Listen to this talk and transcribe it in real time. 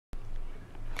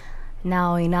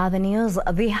Now, in other news,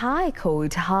 the High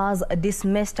Court has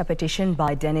dismissed a petition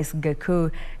by Denis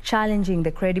Gakuu challenging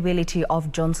the credibility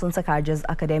of Johnson Sakaja's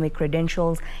academic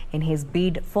credentials in his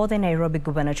bid for the Nairobi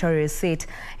gubernatorial seat.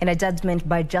 In a judgment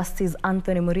by Justice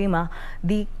Antony Murima,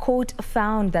 the court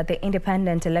found that the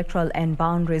Independent Electoral and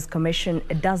Boundaries Commission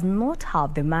does not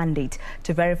have the mandate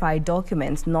to verify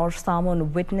documents nor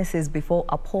summon witnesses before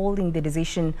upholding the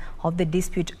decision of the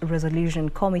Dispute Resolution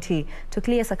Committee to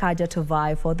clear Sakaja to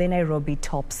vie for the Nairobi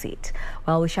top seat.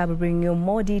 Well, we shall be bringing you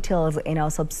more details in our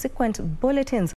subsequent bulletins.